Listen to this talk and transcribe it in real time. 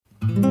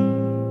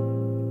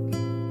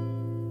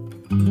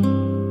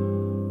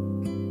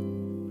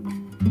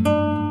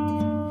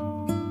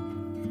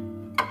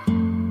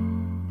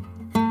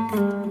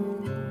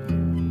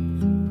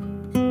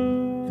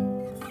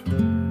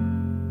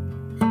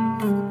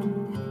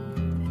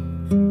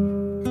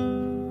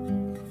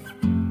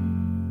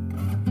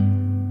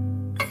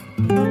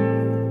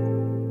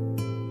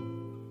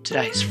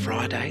Today is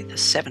Friday, the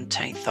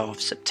 17th of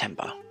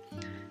September,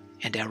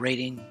 and our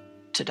reading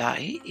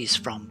today is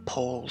from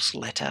Paul's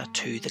letter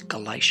to the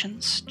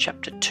Galatians,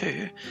 chapter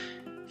 2,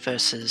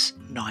 verses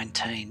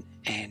 19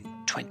 and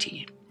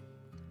 20.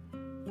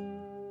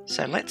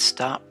 So let's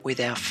start with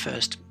our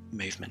first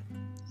movement,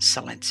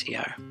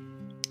 Silencio,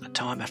 a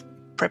time of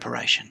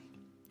preparation.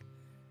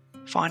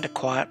 Find a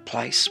quiet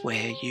place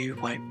where you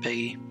won't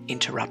be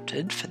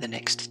interrupted for the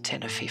next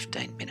 10 or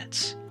 15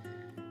 minutes.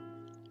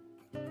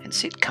 And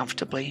sit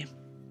comfortably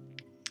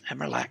and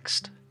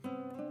relaxed,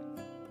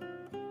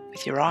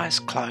 with your eyes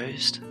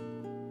closed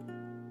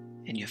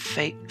and your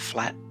feet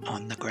flat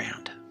on the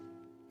ground.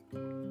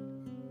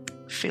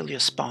 Feel your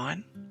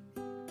spine.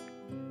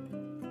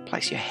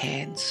 Place your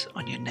hands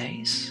on your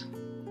knees.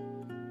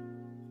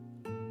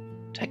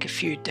 Take a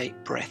few deep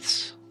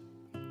breaths.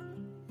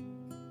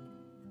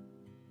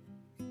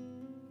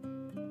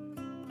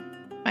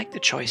 Make the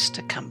choice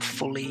to come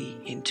fully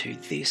into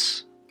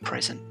this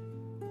present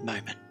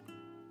moment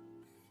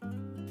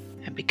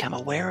and become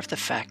aware of the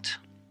fact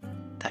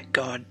that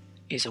God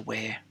is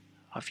aware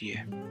of you.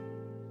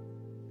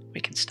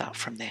 We can start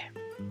from there.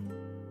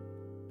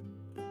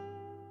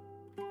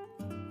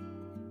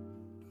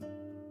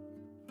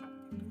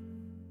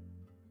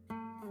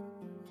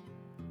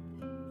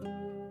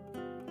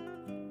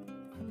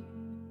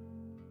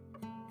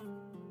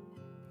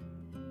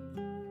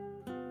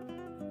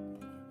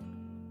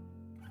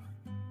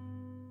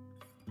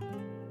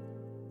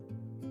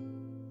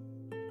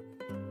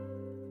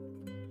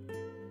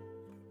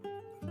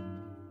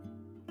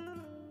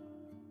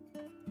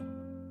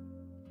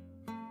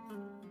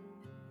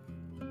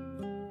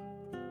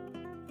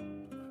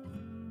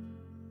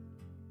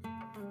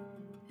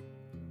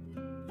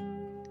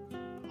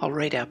 I'll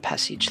read our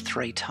passage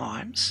 3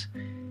 times,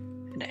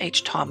 and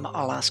each time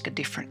I'll ask a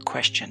different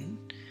question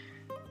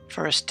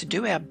for us to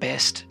do our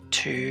best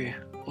to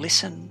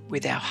listen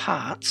with our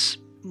hearts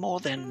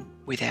more than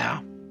with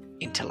our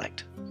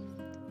intellect.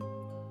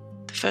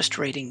 The first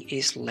reading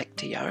is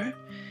Lectio,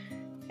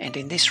 and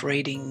in this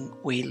reading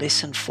we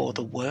listen for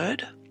the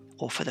word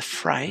or for the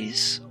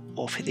phrase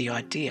or for the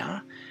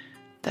idea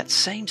that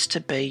seems to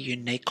be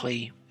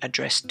uniquely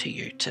addressed to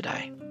you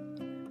today.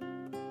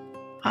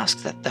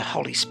 Ask that the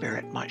Holy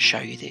Spirit might show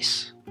you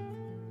this.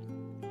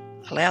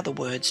 Allow the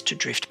words to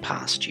drift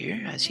past you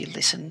as you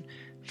listen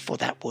for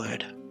that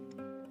word.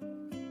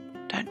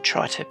 Don't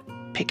try to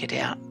pick it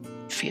out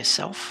for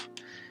yourself.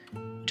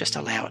 Just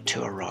allow it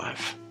to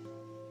arrive.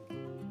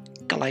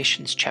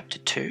 Galatians chapter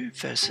 2,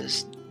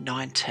 verses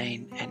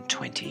 19 and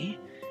 20,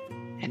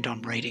 and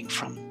I'm reading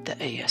from the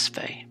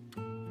ESV.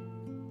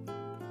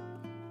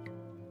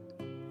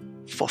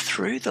 For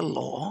through the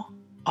law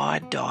I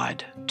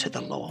died to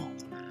the law,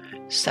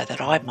 so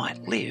that I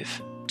might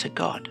live to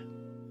God.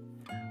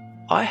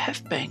 I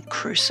have been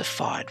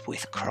crucified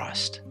with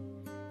Christ.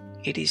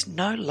 It is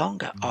no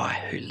longer I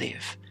who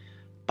live,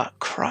 but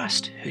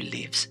Christ who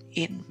lives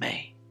in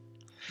me.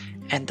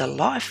 And the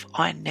life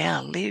I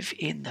now live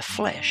in the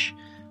flesh,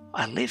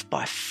 I live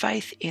by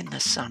faith in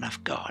the Son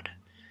of God,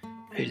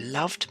 who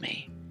loved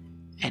me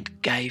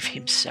and gave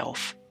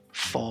himself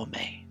for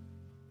me.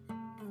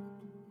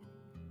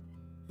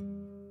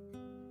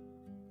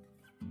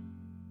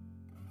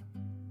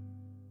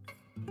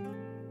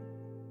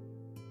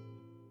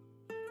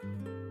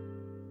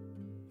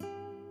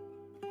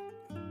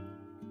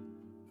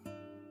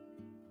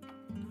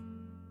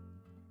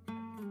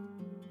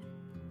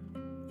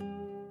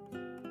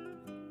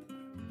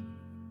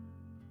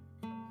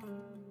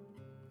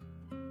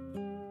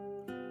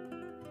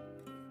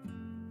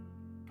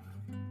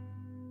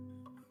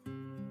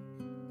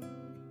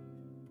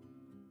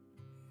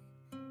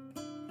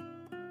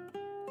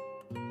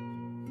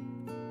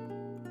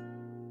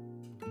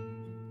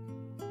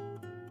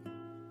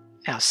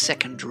 Our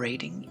second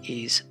reading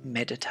is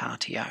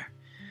Meditatio.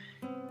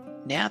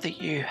 Now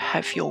that you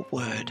have your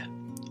word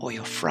or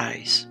your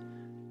phrase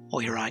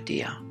or your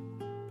idea,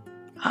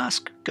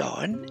 ask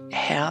God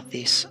how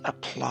this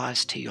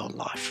applies to your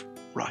life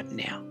right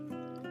now.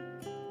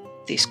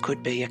 This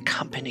could be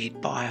accompanied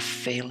by a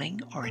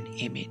feeling or an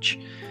image,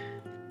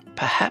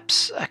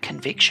 perhaps a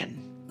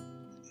conviction,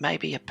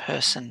 maybe a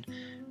person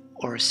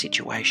or a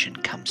situation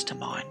comes to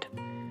mind.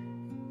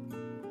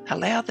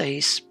 Allow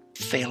these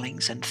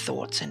feelings and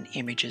thoughts and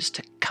images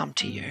to come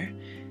to you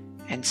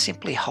and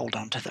simply hold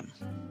on to them.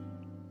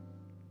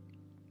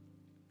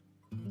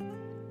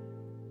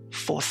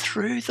 For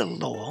through the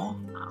law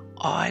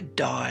I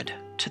died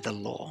to the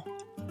law,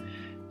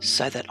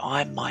 so that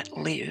I might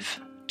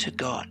live to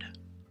God.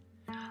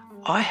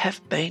 I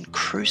have been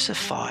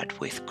crucified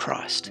with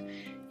Christ.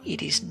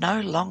 It is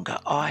no longer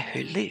I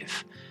who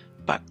live,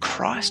 but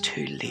Christ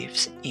who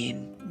lives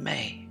in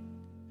me.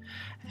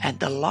 And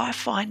the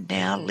life I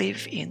now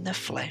live in the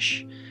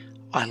flesh,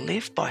 I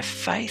live by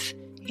faith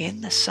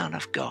in the Son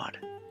of God,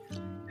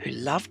 who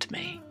loved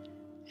me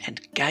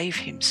and gave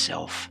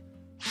himself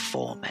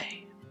for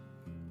me.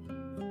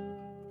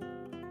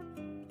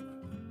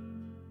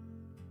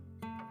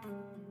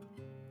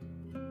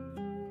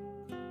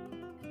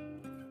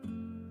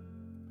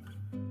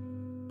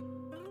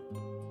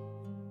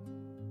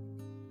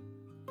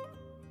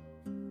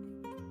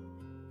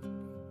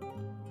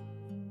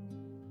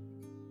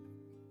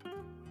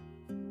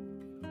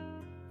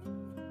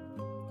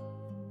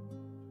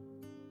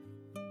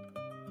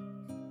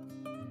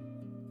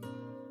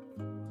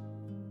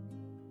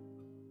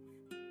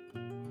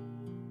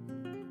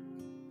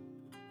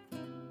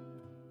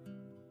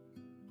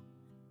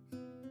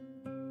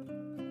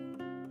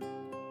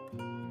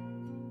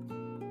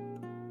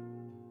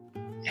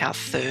 Our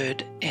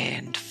third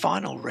and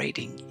final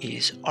reading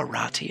is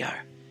Oratio.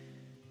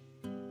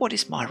 What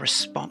is my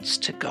response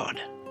to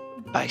God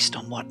based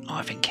on what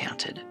I've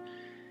encountered?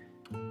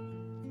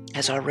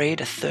 As I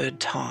read a third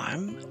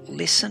time,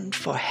 listen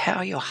for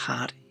how your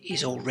heart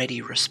is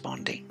already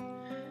responding,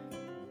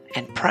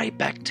 and pray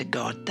back to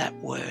God that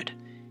word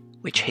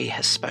which He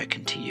has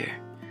spoken to you.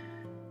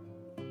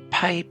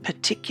 Pay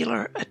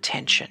particular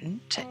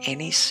attention to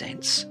any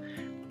sense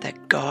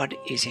that God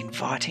is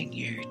inviting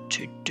you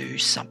to do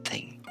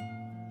something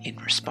in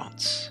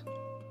response.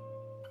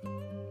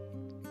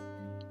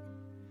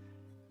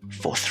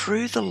 For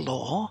through the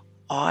law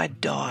I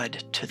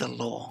died to the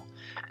law,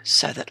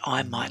 so that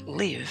I might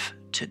live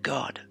to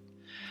God.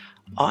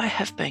 I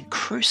have been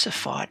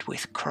crucified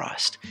with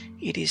Christ.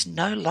 It is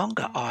no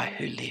longer I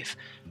who live,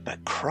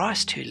 but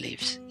Christ who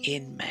lives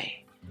in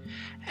me.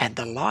 And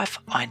the life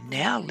I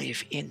now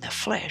live in the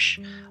flesh,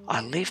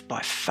 I live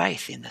by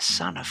faith in the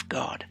Son of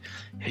God,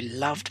 who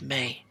loved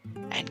me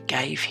and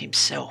gave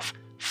Himself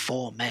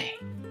for me.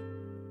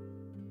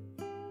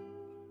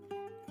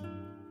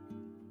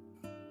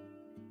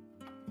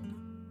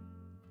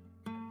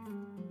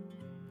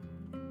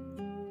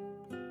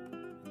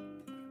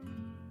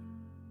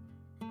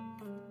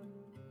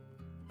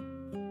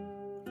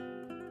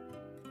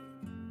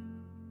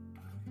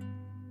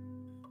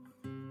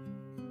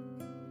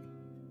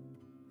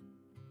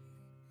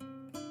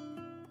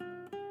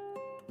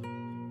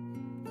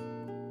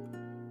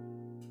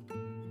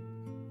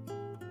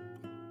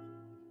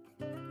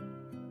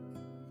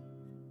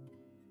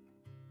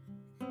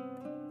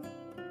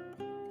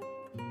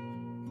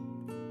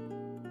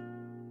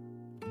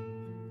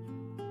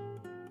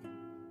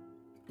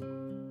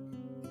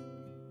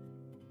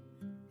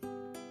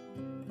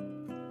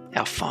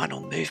 Our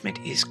final movement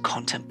is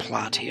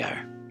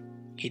Contemplatio.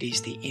 It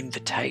is the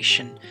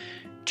invitation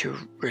to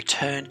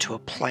return to a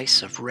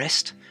place of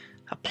rest,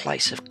 a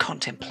place of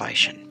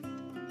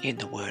contemplation in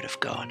the Word of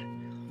God.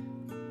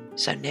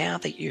 So now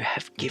that you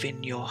have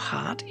given your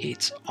heart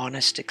its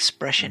honest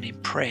expression in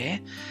prayer,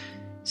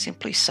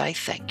 simply say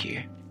thank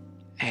you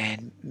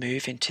and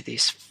move into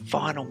this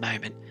final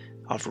moment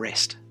of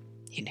rest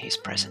in His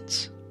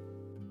presence.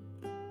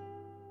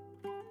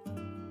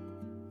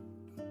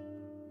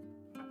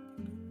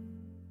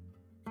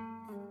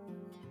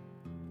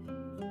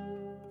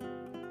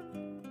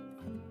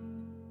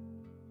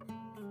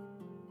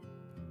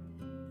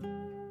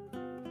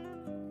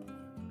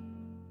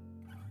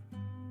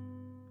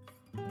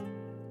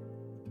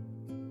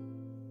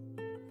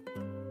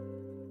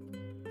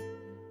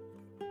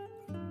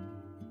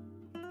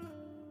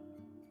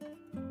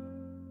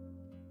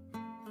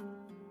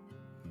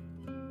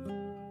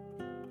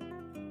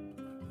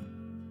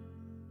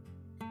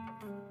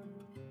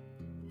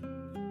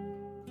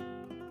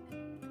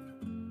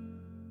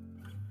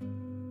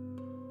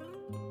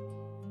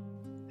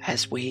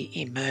 As we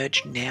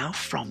emerge now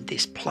from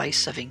this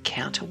place of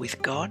encounter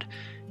with God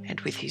and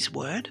with His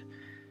Word,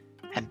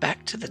 and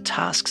back to the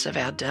tasks of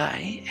our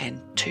day and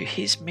to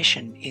His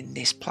mission in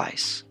this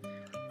place,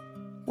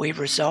 we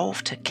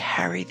resolve to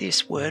carry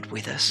this Word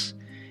with us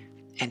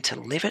and to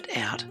live it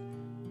out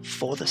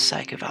for the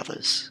sake of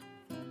others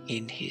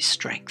in His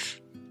strength.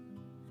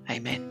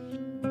 Amen.